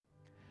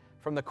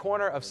from the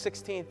corner of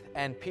 16th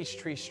and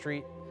Peachtree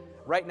Street,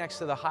 right next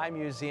to the High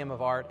Museum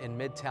of Art in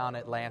Midtown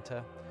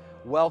Atlanta.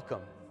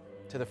 Welcome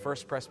to the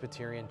First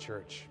Presbyterian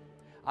Church.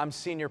 I'm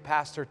Senior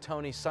Pastor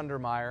Tony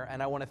Sundermeyer,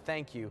 and I want to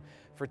thank you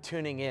for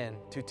tuning in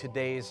to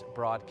today's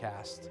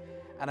broadcast.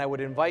 And I would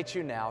invite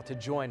you now to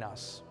join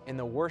us in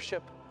the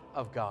worship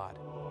of God.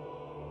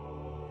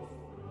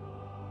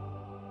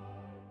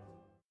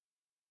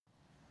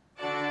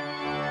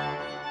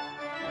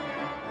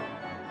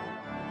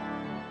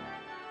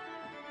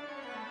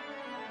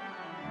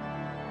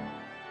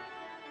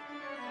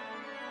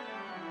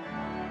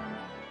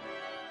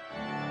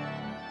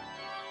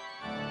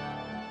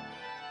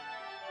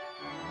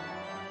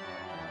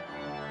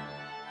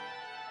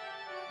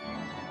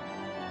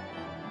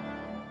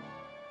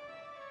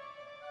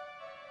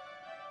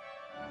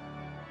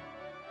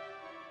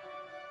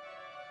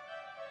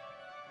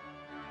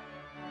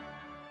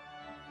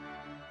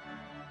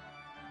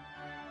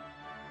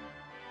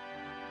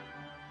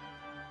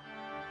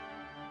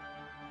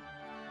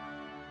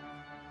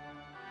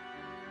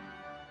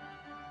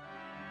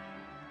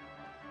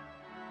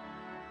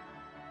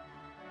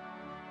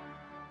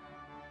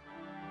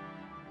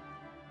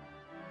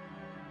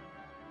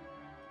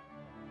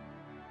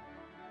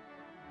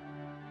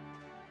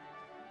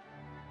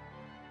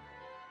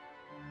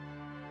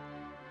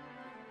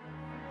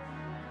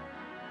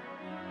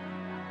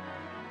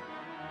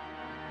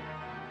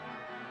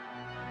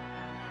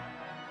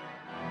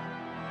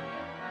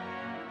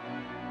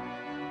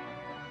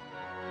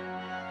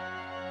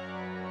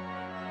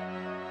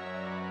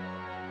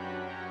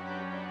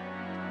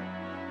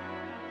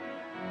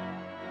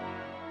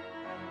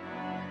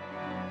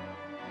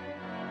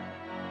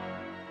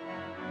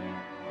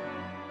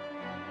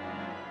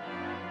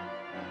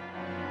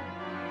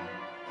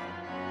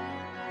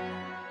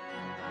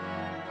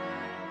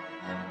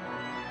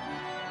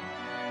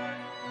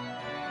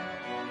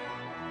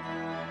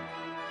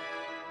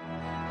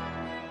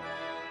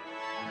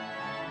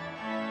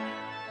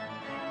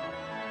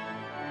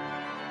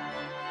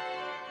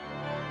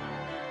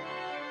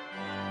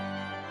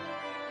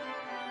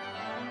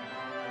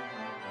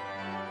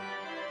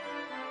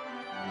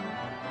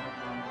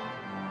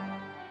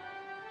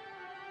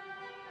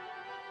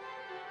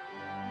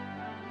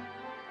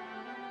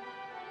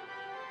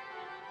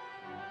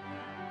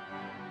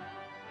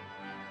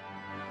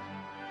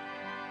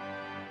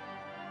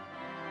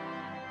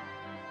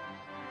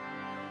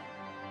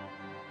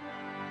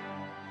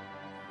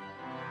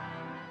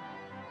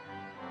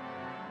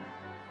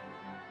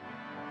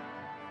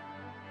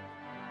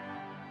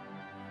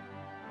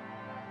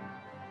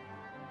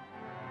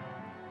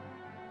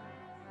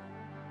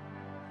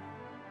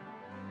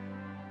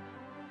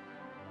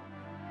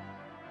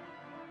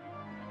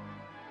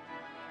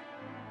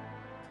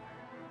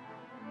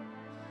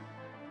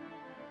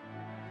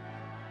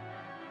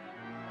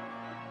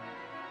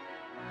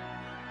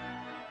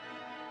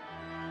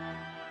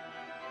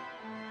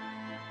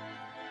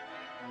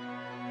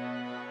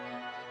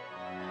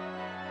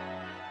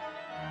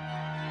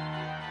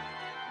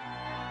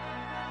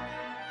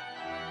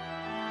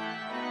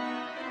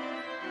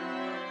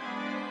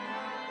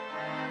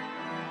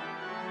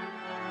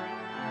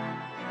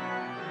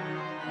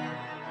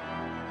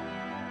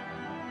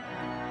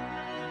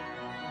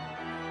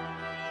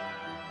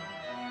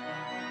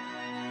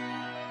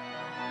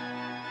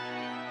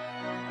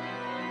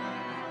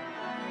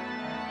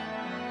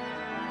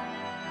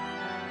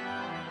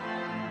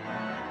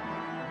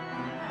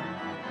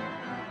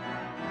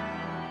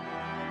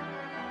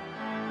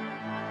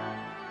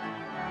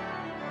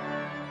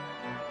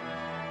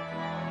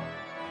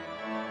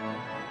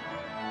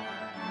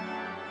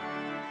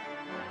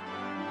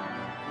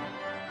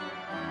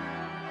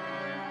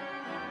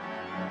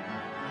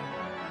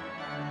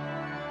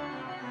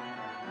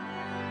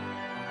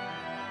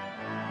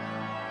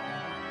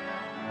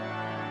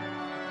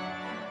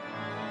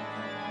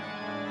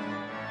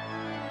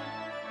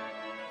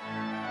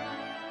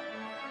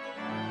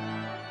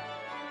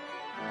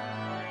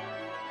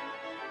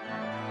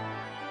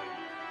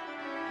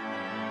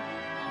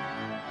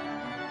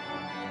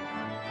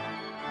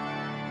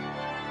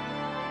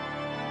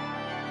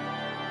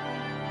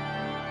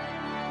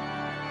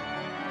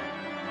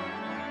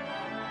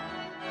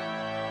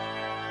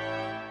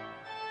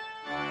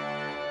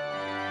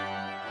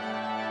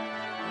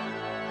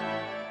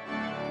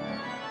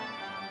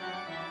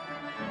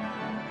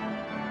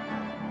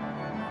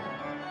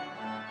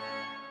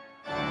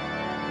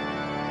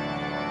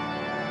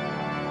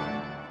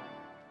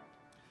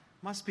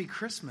 Must be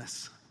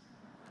Christmas.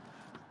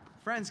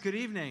 Friends, good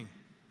evening.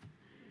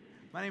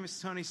 My name is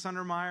Tony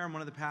Sundermeyer. I'm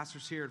one of the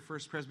pastors here at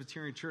First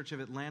Presbyterian Church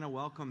of Atlanta.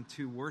 Welcome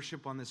to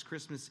worship on this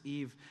Christmas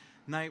Eve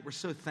night. We're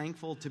so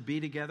thankful to be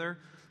together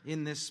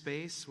in this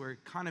space where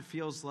it kind of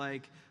feels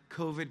like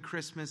COVID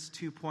Christmas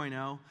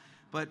 2.0,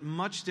 but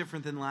much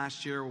different than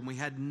last year when we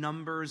had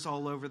numbers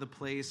all over the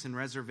place and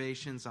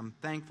reservations. I'm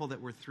thankful that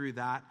we're through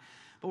that.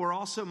 But we're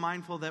also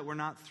mindful that we're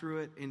not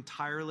through it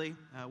entirely.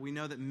 We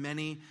know that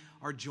many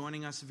are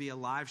joining us via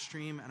live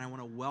stream, and I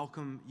want to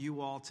welcome you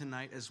all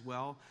tonight as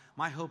well.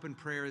 My hope and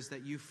prayer is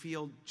that you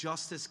feel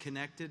just as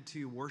connected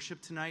to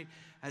worship tonight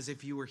as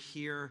if you were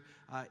here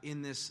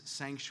in this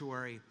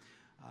sanctuary.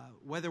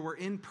 Whether we're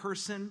in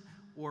person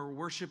or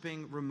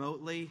worshiping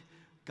remotely,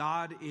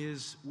 God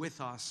is with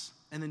us.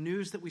 And the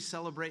news that we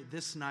celebrate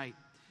this night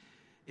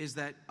is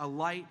that a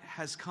light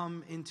has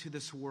come into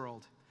this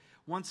world.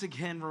 Once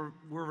again,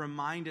 we're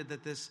reminded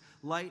that this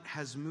light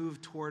has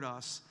moved toward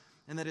us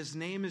and that his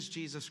name is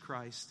Jesus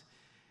Christ.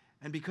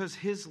 And because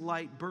his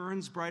light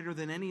burns brighter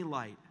than any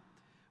light,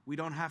 we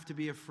don't have to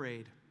be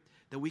afraid,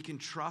 that we can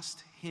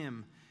trust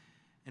him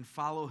and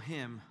follow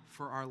him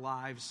for our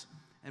lives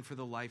and for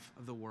the life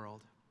of the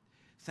world.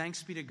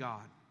 Thanks be to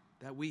God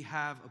that we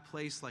have a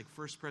place like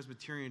First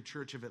Presbyterian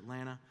Church of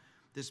Atlanta,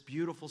 this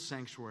beautiful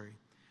sanctuary,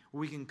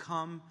 where we can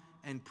come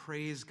and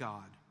praise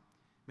God.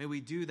 May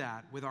we do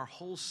that with our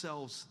whole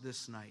selves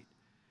this night,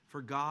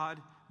 for God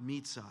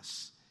meets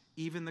us.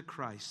 Even the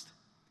Christ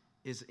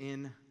is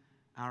in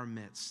our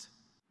midst.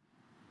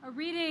 A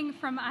reading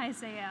from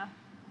Isaiah.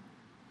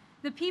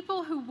 The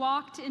people who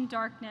walked in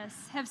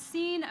darkness have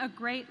seen a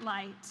great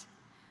light.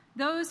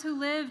 Those who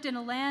lived in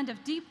a land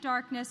of deep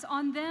darkness,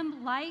 on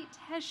them light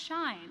has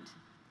shined.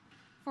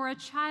 For a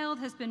child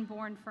has been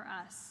born for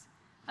us,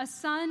 a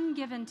son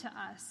given to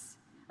us.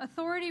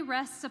 Authority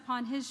rests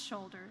upon his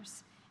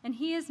shoulders, and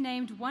he is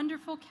named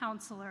Wonderful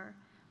Counselor,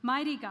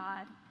 Mighty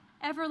God,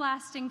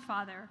 Everlasting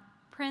Father,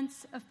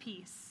 Prince of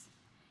Peace.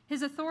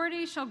 His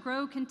authority shall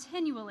grow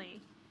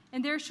continually,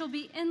 and there shall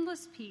be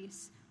endless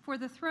peace for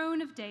the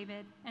throne of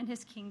David and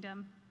his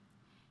kingdom.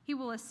 He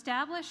will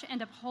establish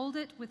and uphold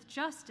it with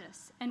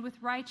justice and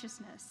with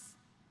righteousness.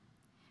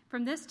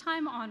 From this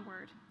time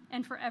onward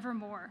and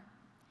forevermore,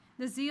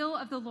 the zeal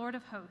of the Lord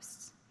of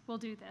hosts will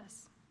do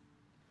this.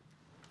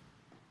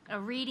 A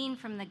reading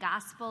from the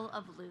Gospel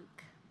of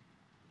Luke.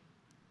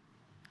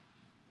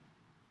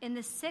 In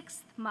the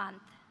 6th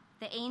month,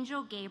 the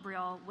angel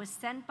Gabriel was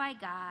sent by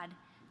God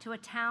to a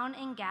town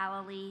in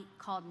Galilee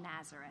called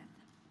Nazareth,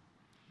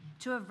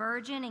 to a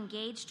virgin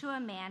engaged to a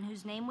man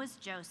whose name was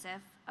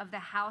Joseph, of the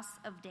house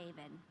of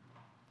David.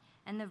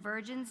 And the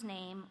virgin's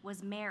name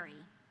was Mary.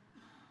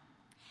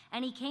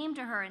 And he came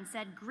to her and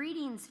said,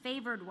 "Greetings,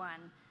 favored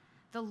one,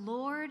 the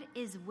Lord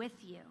is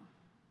with you."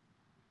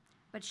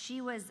 But she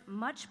was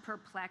much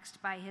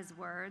perplexed by his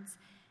words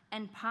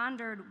and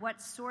pondered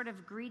what sort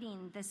of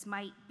greeting this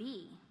might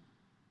be.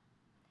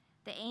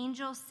 The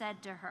angel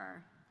said to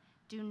her,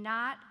 "Do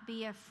not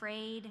be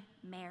afraid,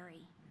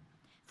 Mary,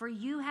 for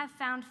you have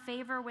found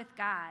favor with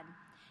God,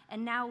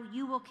 and now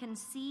you will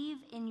conceive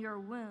in your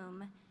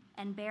womb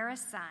and bear a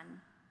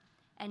son,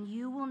 and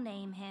you will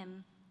name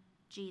him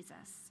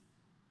Jesus.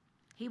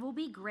 He will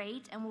be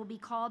great and will be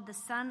called the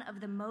Son of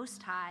the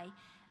Most High,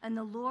 and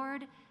the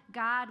Lord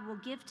God will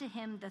give to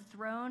him the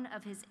throne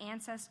of his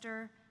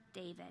ancestor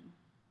David.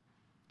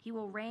 He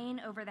will reign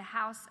over the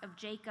house of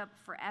Jacob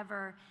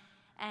forever,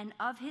 and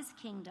of his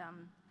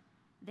kingdom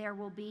there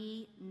will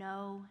be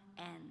no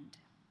end."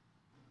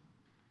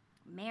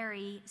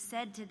 Mary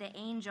said to the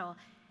angel,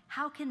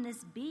 "How can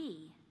this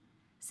be,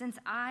 since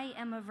I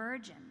am a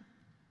virgin?"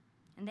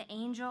 And the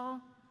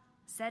angel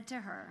said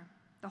to her,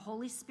 "The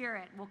Holy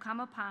Spirit will come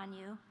upon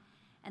you,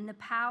 and the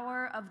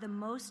power of the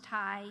Most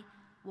High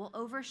will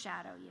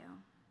overshadow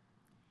you.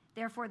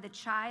 Therefore, the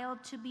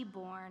child to be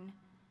born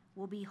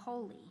will be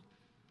holy.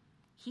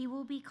 He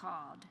will be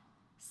called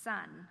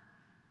Son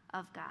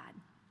of God."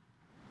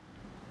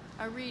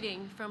 A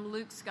reading from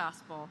Luke's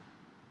Gospel.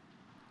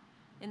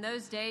 In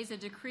those days, a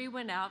decree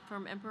went out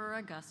from Emperor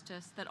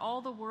Augustus that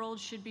all the world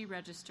should be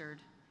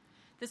registered.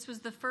 This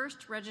was the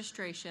first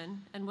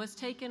registration and was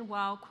taken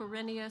while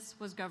Quirinius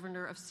was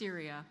governor of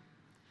Syria.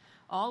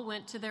 All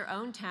went to their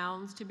own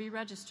towns to be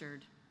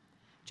registered.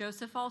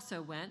 Joseph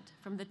also went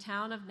from the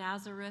town of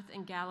Nazareth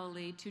in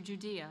Galilee to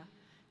Judea,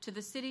 to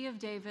the city of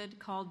David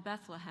called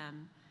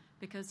Bethlehem,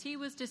 because he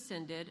was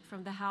descended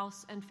from the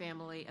house and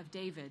family of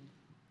David.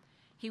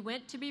 He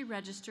went to be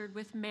registered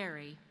with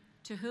Mary,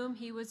 to whom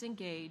he was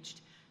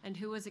engaged and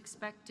who was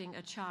expecting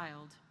a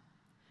child.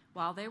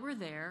 While they were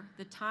there,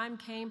 the time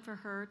came for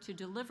her to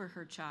deliver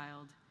her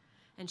child,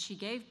 and she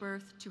gave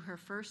birth to her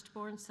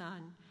firstborn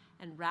son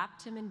and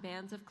wrapped him in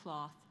bands of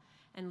cloth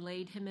and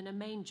laid him in a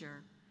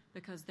manger,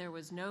 because there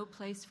was no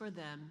place for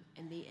them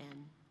in the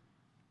inn.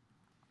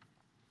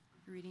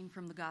 Reading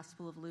from the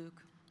Gospel of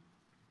Luke.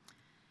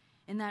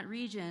 In that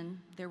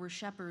region, there were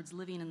shepherds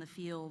living in the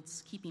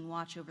fields, keeping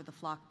watch over the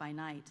flock by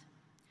night.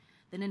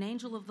 Then an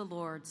angel of the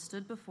Lord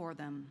stood before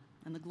them,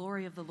 and the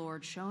glory of the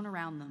Lord shone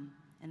around them,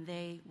 and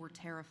they were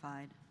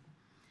terrified.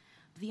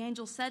 But the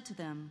angel said to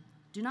them,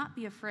 "Do not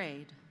be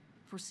afraid,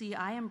 for see,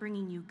 I am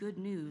bringing you good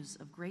news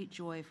of great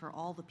joy for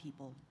all the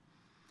people.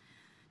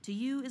 To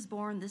you is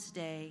born this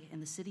day in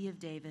the city of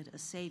David a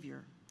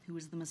Savior, who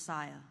is the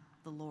Messiah,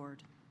 the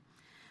Lord.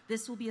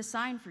 This will be a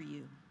sign for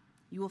you.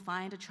 You will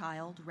find a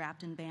child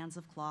wrapped in bands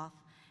of cloth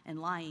and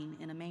lying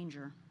in a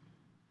manger."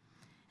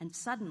 And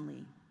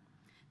suddenly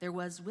there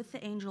was with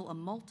the angel a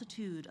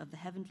multitude of the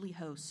heavenly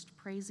host,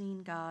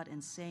 praising God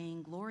and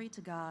saying, "Glory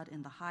to God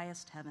in the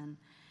highest heaven,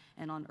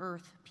 and on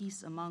earth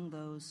peace among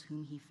those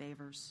whom he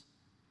favors."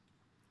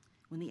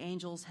 When the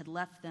angels had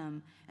left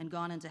them and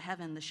gone into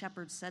heaven, the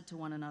shepherds said to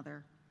one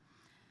another,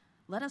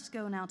 "Let us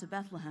go now to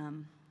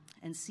Bethlehem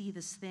and see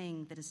this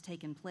thing that has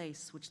taken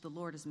place, which the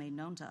Lord has made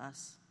known to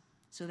us."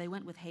 So they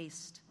went with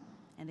haste,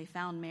 and they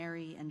found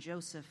Mary and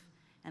Joseph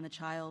and the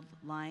child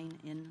lying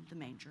in the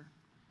manger.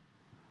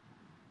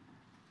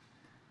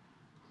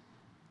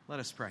 Let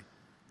us pray.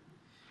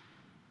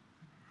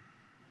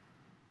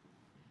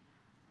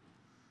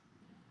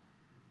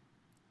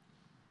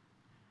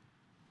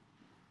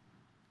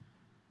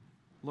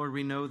 Lord,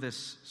 we know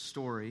this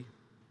story.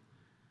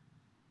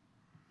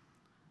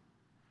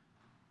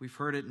 We've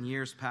heard it in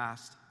years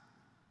past.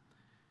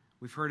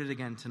 We've heard it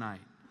again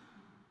tonight.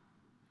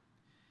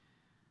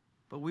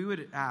 But we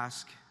would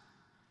ask,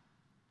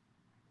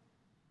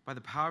 by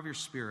the power of your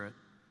Spirit,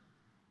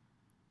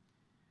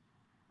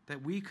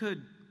 that we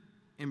could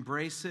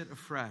embrace it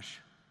afresh,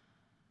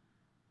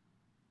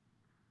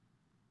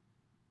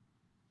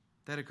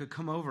 that it could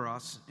come over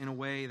us in a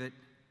way that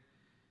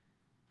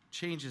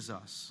changes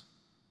us,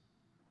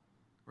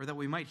 or that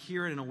we might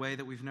hear it in a way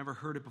that we've never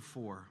heard it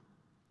before.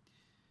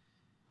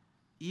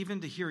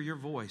 Even to hear your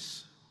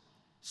voice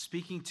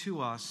speaking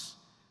to us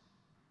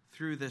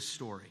through this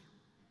story.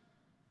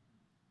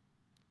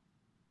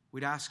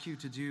 We'd ask you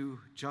to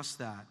do just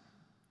that.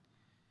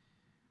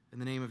 In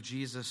the name of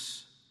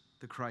Jesus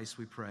the Christ,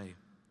 we pray.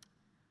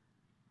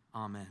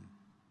 Amen.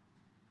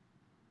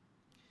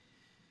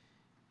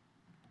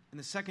 In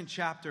the second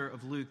chapter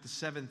of Luke, the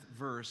 7th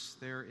verse,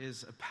 there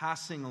is a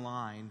passing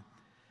line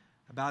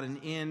about an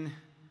inn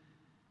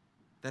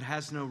that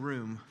has no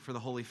room for the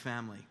Holy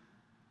Family.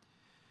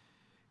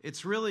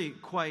 It's really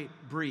quite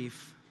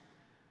brief,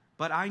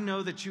 but I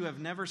know that you have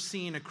never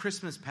seen a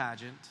Christmas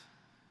pageant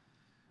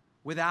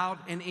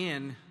without an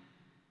inn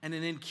and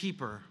an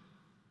innkeeper.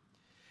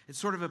 It's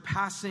sort of a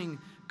passing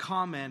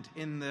comment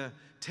in the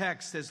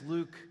text as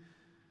Luke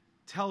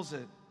tells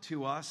it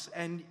to us,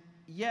 and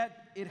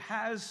yet it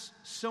has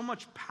so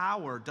much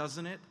power,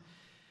 doesn't it?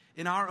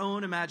 In our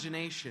own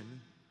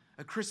imagination,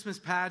 a Christmas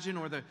pageant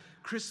or the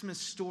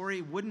Christmas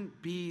story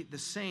wouldn't be the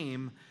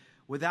same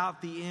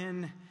without the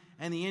inn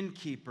and the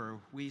innkeeper.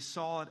 We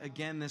saw it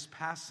again this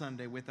past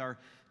Sunday with our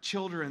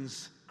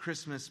children's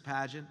Christmas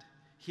pageant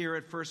here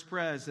at First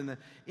Pres, and the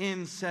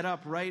inn set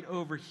up right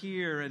over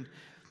here, and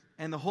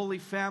the Holy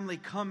Family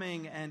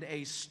coming, and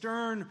a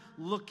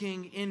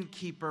stern-looking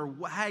innkeeper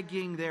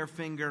wagging their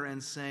finger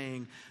and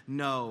saying,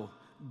 "No,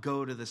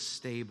 go to the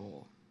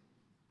stable."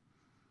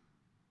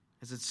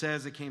 As it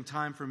says, it came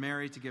time for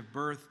Mary to give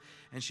birth,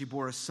 and she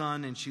bore a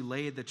son, and she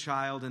laid the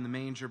child in the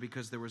manger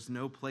because there was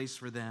no place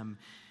for them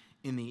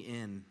in the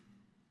inn.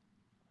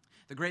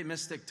 The great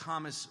mystic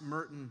Thomas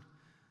Merton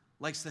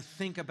likes to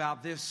think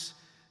about this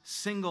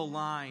single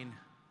line.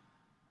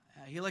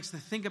 He likes to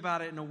think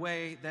about it in a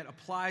way that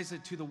applies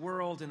it to the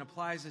world and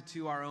applies it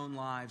to our own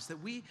lives. That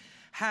we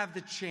have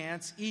the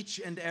chance each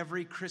and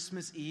every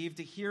Christmas Eve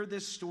to hear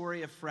this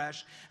story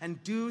afresh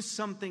and do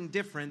something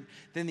different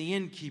than the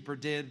innkeeper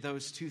did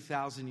those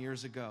 2,000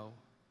 years ago.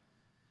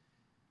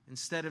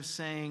 Instead of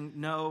saying,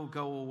 "No,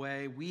 go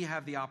away," we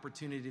have the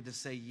opportunity to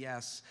say,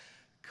 "Yes,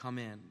 come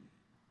in."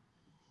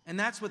 And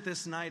that's what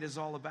this night is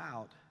all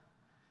about.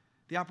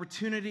 The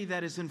opportunity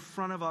that is in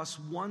front of us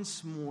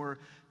once more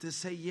to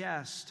say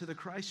yes to the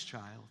Christ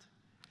child.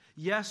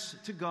 Yes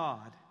to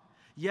God.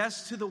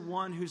 Yes to the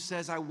one who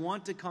says, "I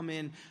want to come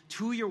in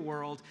to your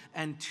world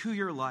and to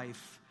your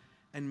life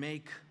and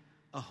make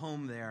a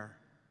home there."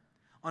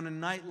 On a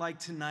night like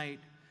tonight,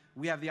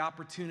 we have the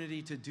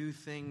opportunity to do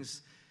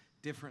things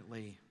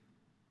differently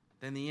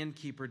than the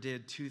innkeeper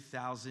did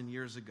 2,000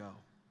 years ago.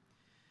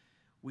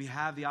 We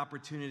have the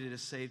opportunity to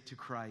say to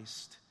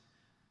Christ,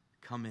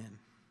 "Come in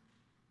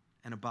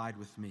and abide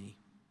with me."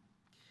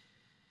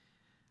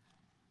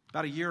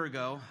 About a year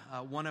ago,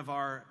 one of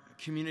our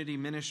community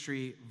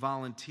ministry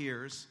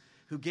volunteers,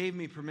 who gave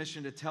me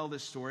permission to tell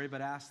this story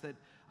but asked that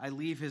I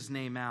leave his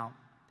name out,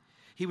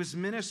 he was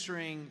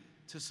ministering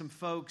to some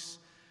folks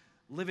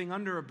living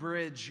under a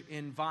bridge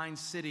in Vine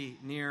City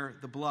near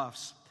the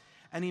Bluffs,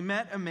 and he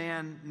met a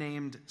man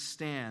named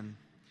Stan.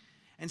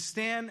 And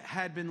Stan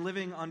had been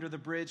living under the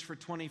bridge for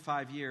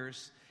 25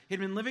 years. He'd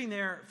been living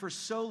there for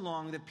so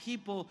long that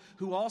people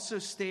who also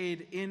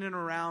stayed in and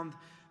around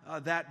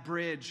that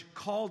bridge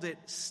called it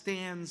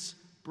Stan's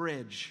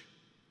Bridge.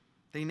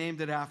 They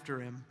named it after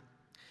him.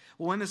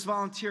 Well, when this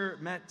volunteer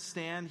met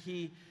Stan,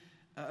 he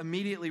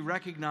immediately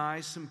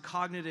recognized some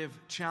cognitive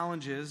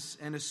challenges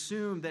and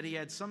assumed that he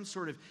had some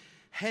sort of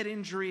head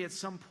injury at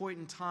some point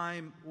in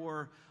time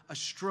or a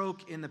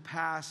stroke in the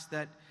past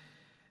that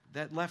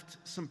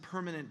left some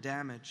permanent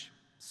damage.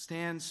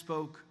 Stan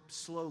spoke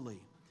slowly,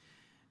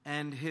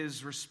 and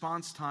his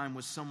response time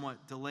was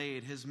somewhat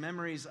delayed. His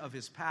memories of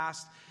his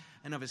past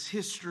and of his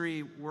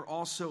history were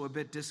also a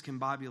bit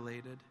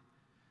discombobulated.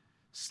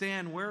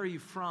 "Stan, where are you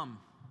from?"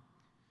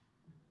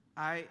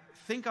 "I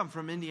think I'm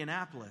from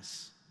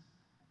Indianapolis."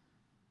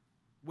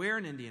 Where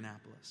in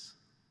Indianapolis?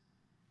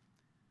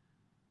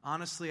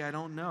 Honestly, I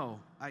don't know.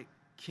 I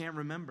can't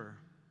remember.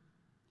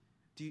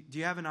 Do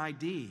you have an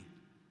ID?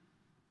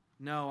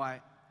 No,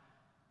 I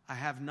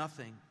have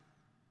nothing.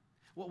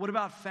 What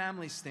about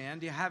family, Stan?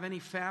 Do you have any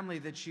family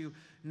that you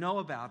know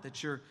about,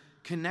 that you're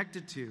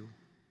connected to?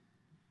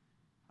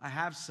 I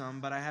have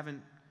some, but I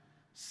haven't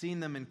seen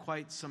them in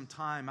quite some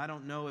time. I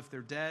don't know if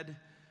they're dead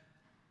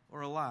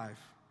or alive.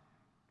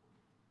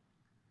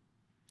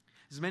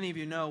 As many of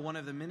you know, one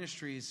of the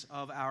ministries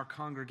of our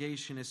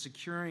congregation is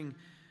securing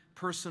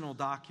personal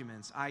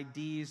documents,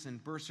 IDs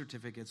and birth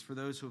certificates for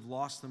those who have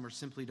lost them or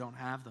simply don't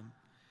have them.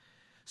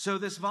 So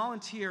this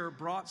volunteer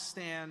brought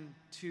Stan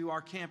to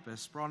our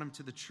campus, brought him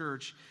to the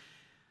church,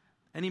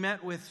 and he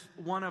met with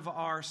one of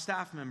our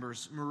staff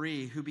members,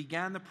 Marie, who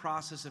began the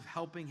process of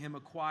helping him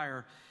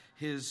acquire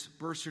his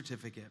birth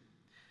certificate.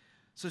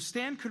 So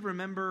Stan could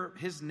remember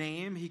his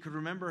name, he could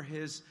remember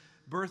his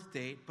birth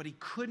date, but he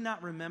could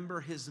not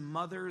remember his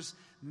mother's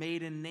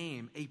maiden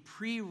name, a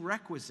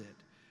prerequisite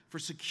for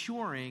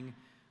securing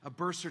a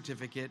birth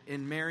certificate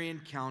in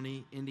Marion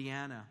County,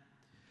 Indiana.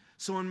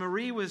 So when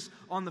Marie was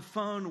on the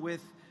phone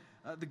with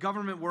the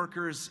government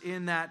workers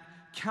in that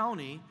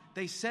county,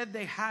 they said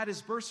they had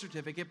his birth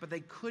certificate, but they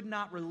could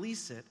not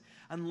release it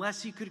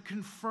unless he could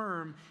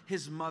confirm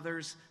his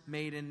mother's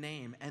maiden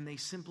name, and they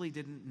simply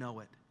didn't know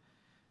it.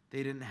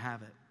 They didn't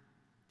have it.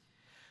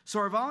 So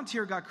our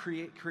volunteer got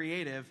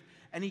creative,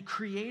 and he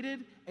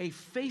created a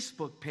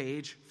Facebook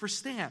page for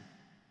Stan.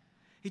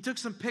 He took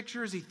some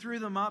pictures, he threw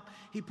them up,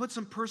 he put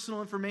some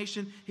personal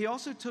information. He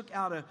also took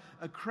out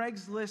a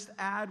Craigslist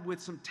ad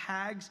with some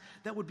tags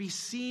that would be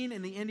seen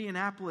in the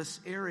Indianapolis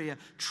area,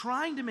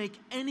 trying to make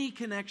any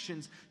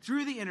connections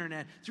through the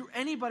internet, through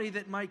anybody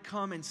that might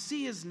come and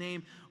see his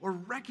name or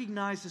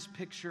recognize his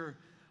picture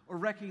or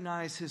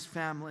recognize his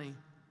family.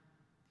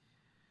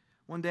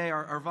 One day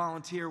our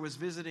volunteer was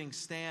visiting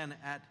Stan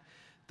at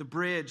the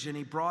bridge, and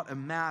he brought a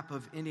map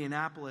of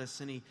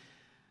Indianapolis, and he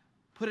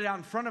put it out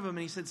in front of him, and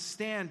he said,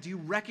 "Stan, do you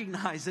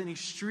recognize any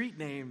street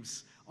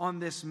names on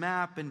this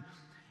map?" And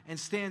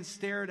Stan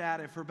stared at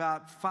it for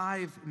about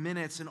 5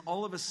 minutes, and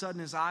all of a sudden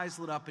his eyes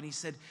lit up, and he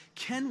said,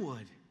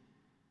 Kenwood.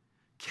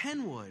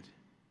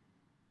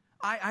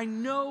 I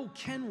know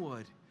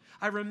Kenwood.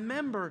 I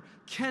remember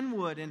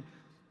Kenwood.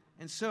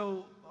 And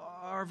so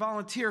our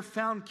volunteer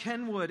found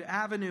Kenwood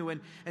Avenue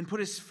and put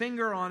his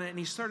finger on it, and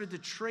he started to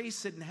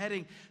trace it and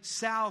heading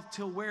south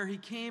till where he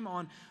came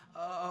on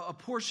a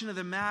portion of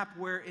the map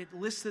where it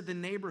listed the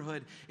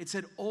neighborhood. It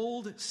said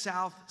Old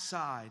South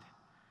Side.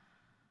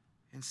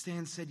 And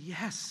Stan said,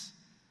 "Yes,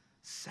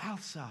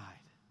 South Side.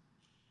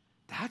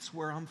 That's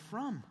where I'm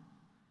from."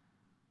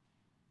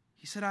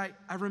 He said,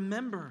 I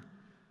remember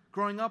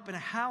growing up in a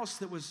house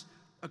that was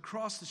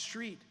across the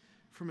street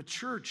from a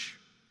church.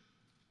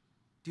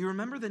 Do you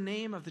remember the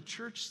name of the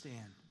church,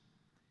 Stan?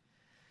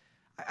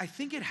 I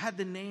think it had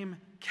the name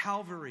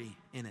Calvary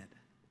in it.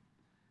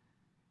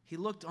 He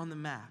looked on the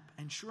map,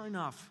 and sure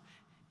enough,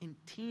 in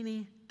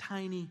teeny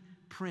tiny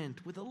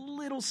print with a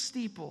little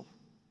steeple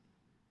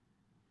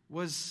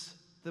was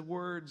the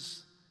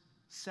words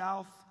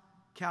South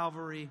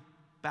Calvary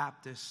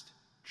Baptist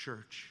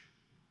Church.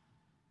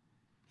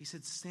 He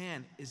said,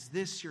 "Stan, is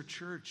this your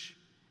church?"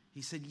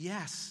 He said,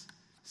 "Yes,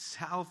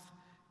 South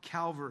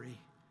Calvary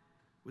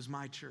was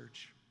my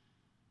church."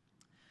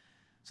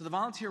 So the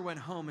volunteer went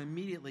home,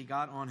 immediately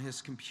got on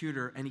his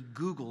computer, and he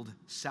Googled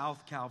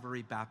South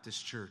Calvary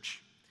Baptist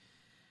Church.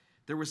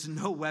 There was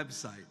no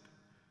website,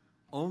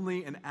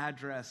 only an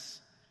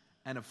address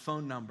and a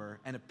phone number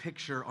and a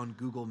picture on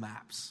Google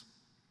Maps.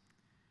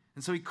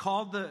 And so he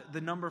called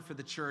the number for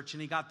the church,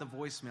 and he got the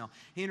voicemail.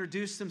 He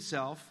introduced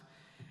himself,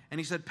 and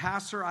he said,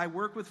 "Pastor, I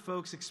work with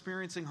folks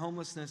experiencing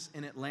homelessness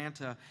in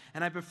Atlanta,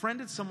 and I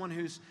befriended someone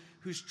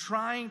who's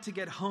trying to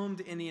get home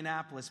to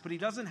Indianapolis, but he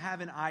doesn't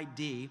have an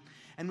ID,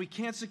 and we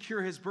can't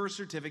secure his birth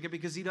certificate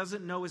because he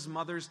doesn't know his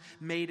mother's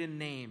maiden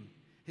name.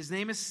 His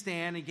name is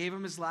Stan. He gave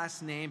him his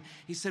last name.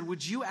 He said,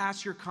 would you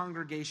ask your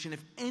congregation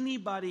if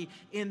anybody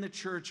in the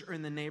church or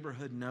in the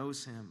neighborhood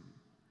knows him?"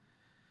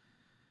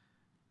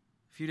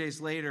 A few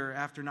days later,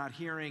 after not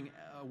hearing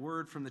a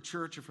word from the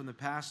church or from the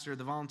pastor,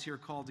 the volunteer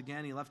called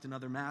again. He left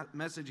another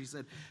message. He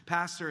said,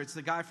 "Pastor, it's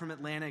the guy from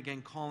Atlanta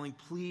again calling.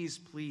 Please,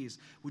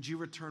 would you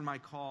return my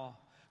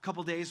call?" A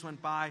couple days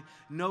went by,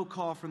 no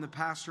call from the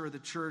pastor or the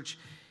church.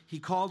 He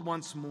called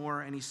once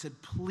more, and he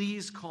said,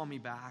 "Please call me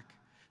back.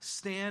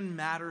 Stan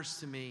matters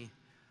to me,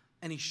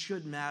 and he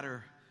should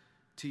matter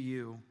to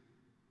you."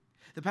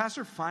 The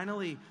pastor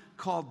finally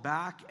called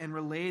back and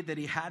relayed that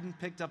he hadn't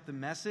picked up the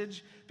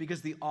message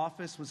because the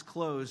office was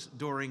closed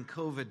during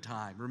COVID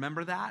time.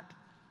 Remember that?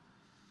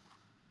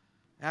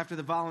 After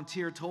the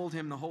volunteer told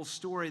him the whole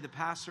story, the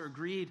pastor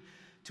agreed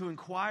to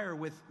inquire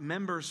with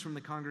members from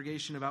the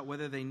congregation about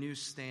whether they knew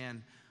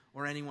Stan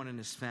or anyone in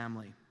his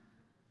family.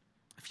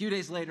 A few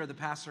days later, the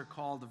pastor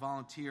called the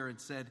volunteer and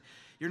said,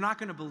 "You're not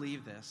going to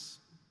believe this.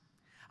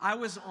 I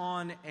was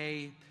on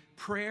a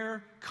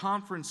prayer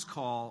conference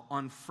call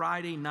on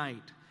Friday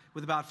night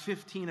with about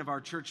 15 of our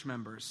church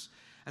members.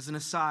 As an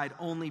aside,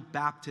 only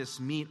Baptists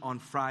meet on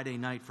Friday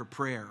night for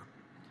prayer.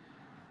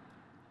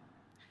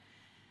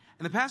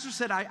 And the pastor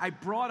said, I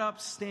brought up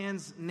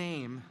Stan's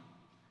name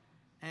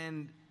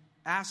and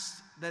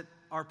asked that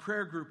our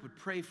prayer group would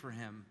pray for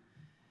him.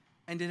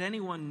 And did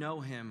anyone know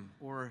him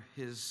or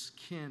his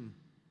kin?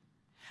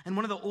 And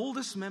one of the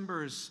oldest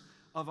members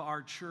of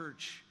our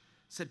church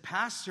said,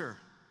 Pastor,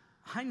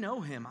 I know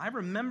him. I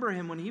remember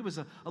him when he was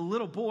a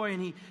little boy,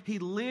 and he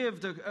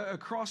lived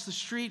across the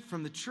street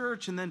from the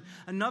church. And then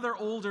another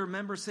older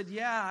member said,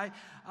 yeah,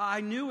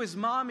 I knew his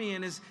mommy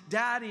and his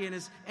daddy and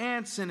his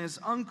aunts and his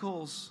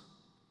uncles.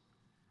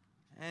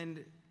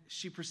 And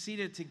she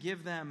proceeded to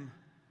give them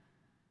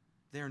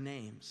their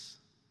names,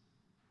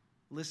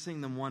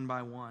 listing them one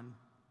by one.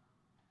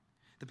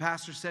 The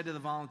pastor said to the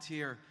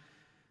volunteer,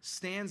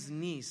 Stan's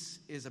niece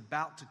is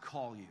about to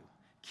call you.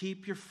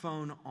 Keep your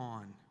phone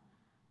on.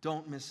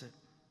 Don't miss it.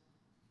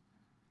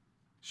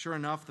 Sure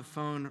enough, the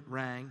phone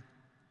rang.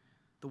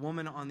 The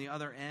woman on the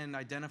other end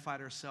identified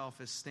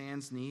herself as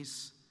Stan's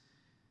niece.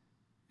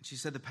 And she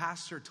said, the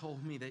pastor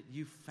told me that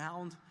you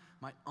found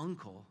my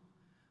uncle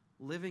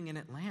living in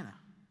Atlanta.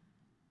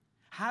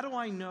 How do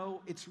I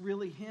know it's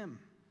really him?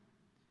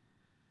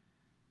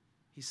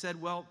 He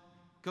said, well,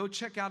 go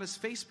check out his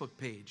Facebook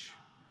page.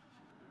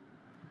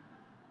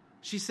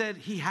 She said,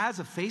 he has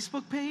a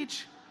Facebook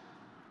page?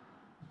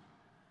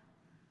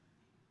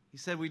 He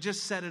said, we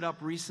just set it up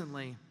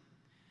recently.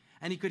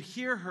 And he could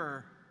hear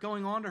her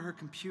going onto her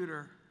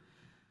computer.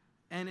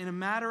 And in a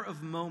matter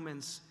of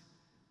moments,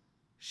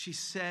 she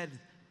said,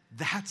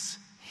 that's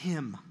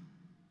him.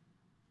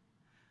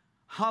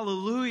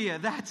 Hallelujah,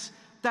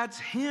 that's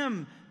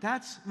him.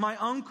 That's my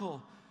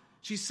uncle.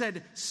 She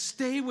said,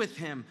 stay with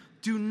him.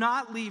 Do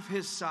not leave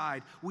his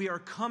side. We are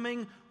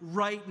coming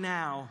right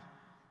now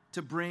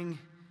to bring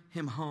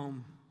him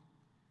home.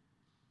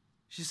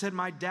 She said,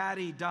 my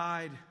daddy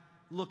died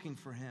looking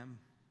for him.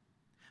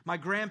 My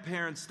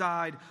grandparents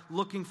died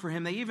looking for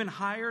him. They even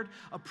hired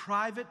a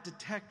private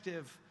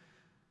detective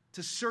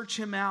to search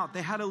him out.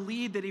 They had a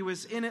lead that he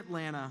was in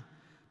Atlanta,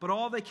 but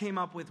all they came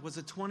up with was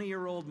a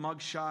 20-year-old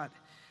mugshot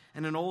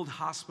and an old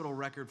hospital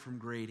record from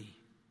Grady.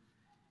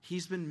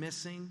 He's been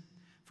missing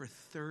for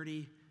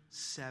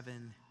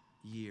 37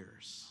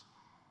 years.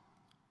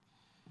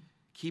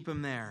 Keep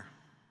him there.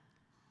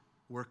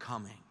 We're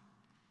coming.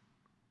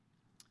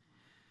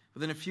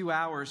 Within a few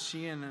hours,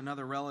 she and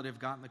another relative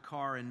got in the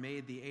car and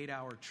made the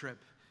 8-hour trip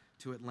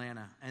to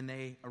Atlanta. And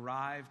they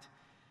arrived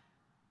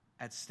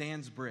at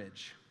Stan's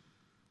Bridge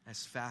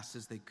as fast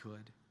as they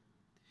could.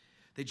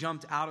 They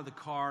jumped out of the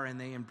car and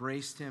they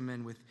embraced him.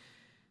 And with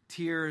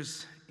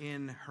tears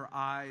in her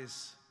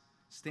eyes,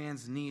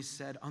 Stan's niece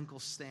said, Uncle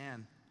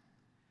Stan,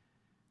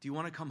 do you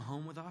want to come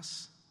home with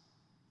us?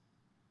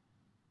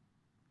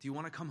 Do you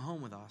want to come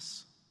home with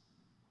us?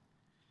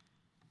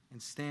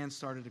 And Stan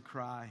started to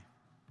cry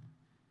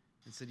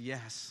and said,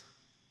 yes,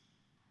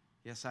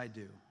 I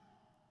do.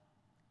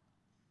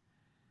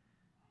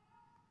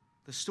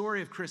 The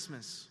story of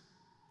Christmas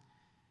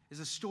is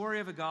a story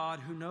of a God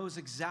who knows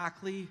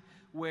exactly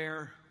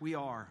where we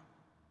are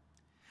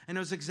and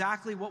knows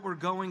exactly what we're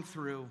going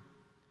through,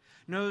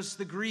 knows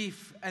the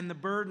grief and the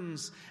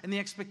burdens and the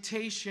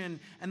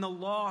expectation and the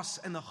loss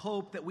and the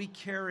hope that we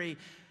carry,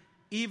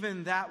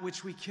 even that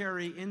which we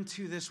carry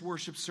into this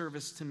worship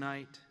service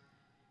tonight.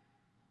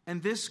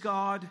 And this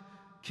God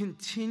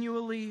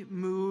continually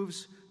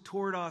moves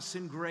toward us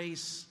in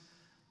grace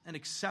and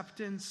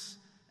acceptance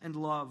and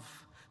love.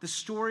 The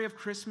story of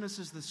Christmas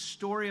is the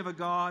story of a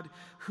God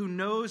who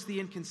knows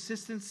the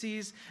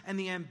inconsistencies and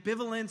the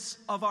ambivalence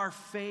of our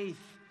faith,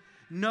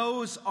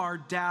 knows our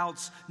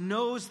doubts,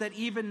 knows that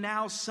even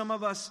now some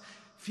of us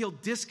feel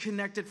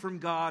disconnected from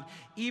God,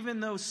 even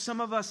though some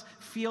of us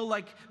feel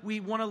like we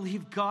want to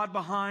leave God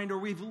behind or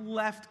we've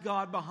left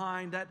God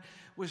behind. That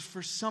was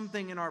for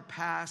something in our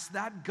past.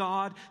 That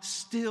God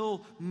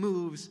still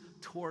moves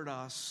toward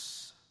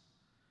us.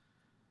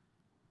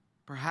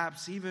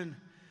 Perhaps even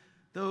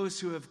those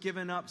who have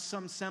given up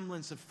some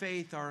semblance of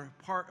faith are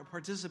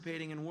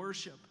participating in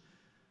worship.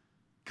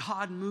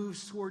 God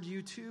moves toward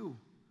you too.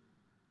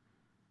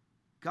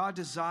 God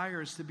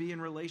desires to be in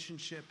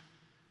relationship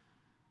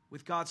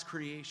with God's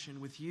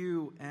creation, with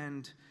you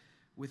and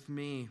with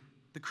me.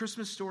 The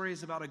Christmas story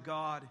is about a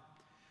God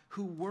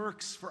who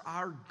works for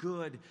our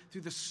good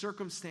through the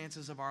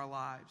circumstances of our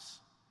lives,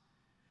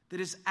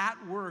 that is at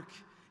work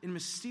in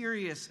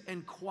mysterious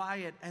and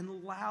quiet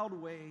and loud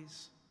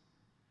ways,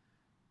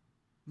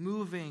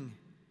 moving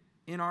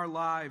in our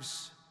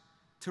lives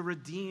to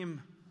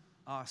redeem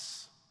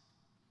us,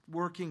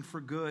 working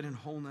for good and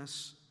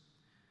wholeness.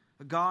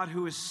 A God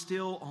who is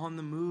still on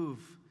the move,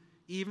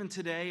 even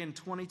today in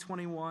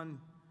 2021.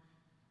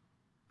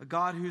 A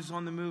God who's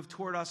on the move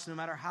toward us no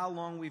matter how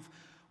long we've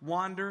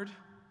wandered,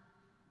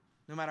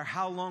 no matter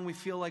how long we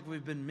feel like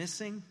we've been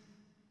missing,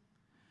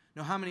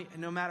 no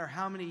matter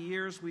how many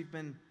years we've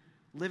been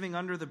living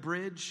under the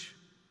bridge,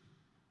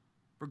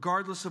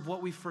 regardless of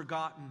what we've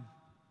forgotten,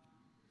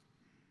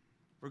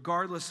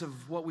 regardless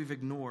of what we've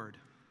ignored.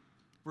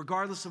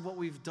 regardless of what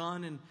we've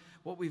done and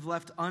what we've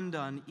left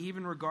undone,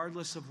 even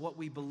regardless of what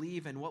we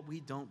believe and what we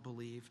don't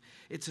believe.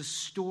 It's a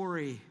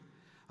story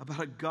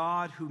about a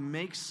God who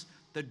makes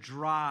the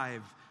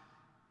drive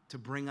to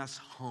bring us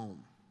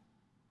home.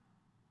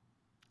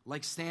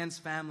 Like Stan's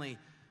family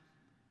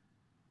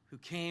who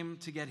came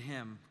to get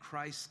him,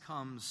 Christ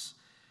comes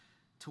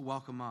to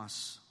welcome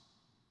us.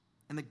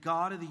 And the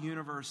God of the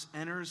universe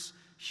enters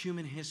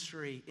human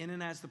history in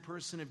and as the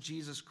person of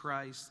Jesus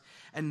Christ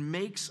and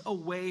makes a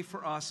way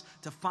for us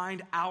to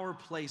find our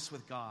place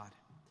with God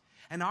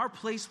and our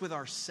place with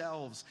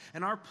ourselves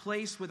and our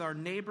place with our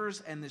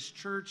neighbors and this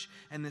church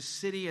and this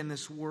city and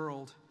this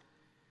world.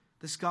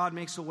 This God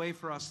makes a way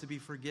for us to be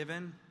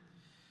forgiven,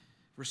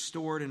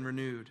 restored, and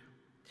renewed.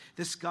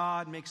 This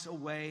God makes a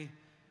way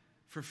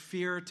for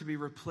fear to be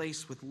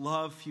replaced with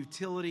love,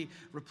 futility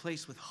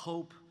replaced with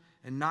hope,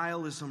 and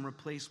nihilism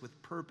replaced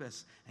with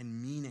purpose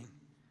and meaning.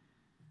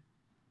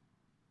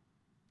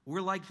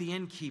 We're like the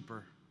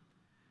innkeeper,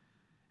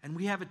 and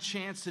we have a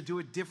chance to do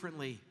it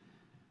differently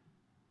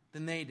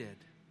than they did.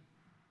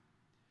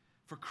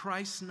 For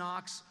Christ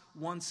knocks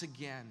once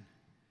again,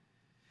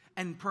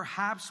 and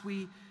perhaps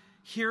we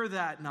hear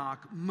that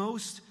knock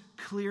most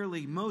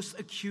clearly, most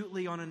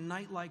acutely on a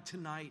night like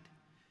tonight,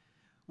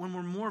 when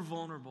we're more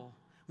vulnerable,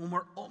 when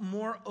we're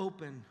more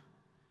open,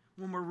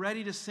 when we're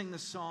ready to sing the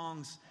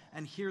songs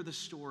and hear the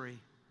story.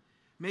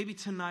 Maybe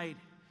tonight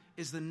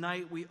is the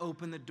night we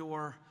open the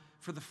door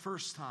for the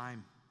first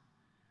time,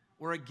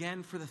 or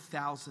again for the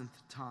 1,000th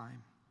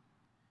time,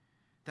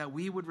 that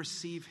we would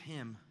receive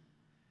him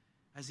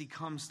as he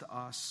comes to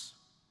us,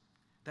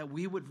 that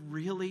we would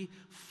really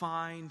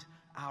find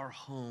our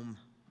home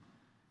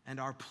and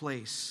our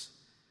place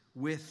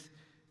with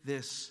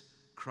this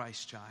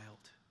Christ child.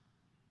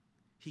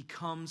 He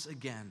comes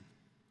again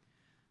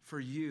for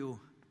you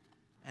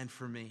and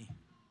for me.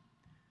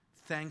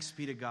 Thanks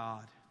be to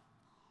God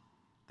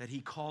that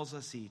he calls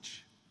us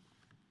each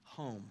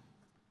home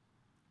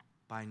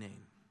by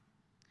name.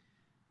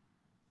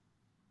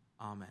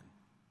 Amen.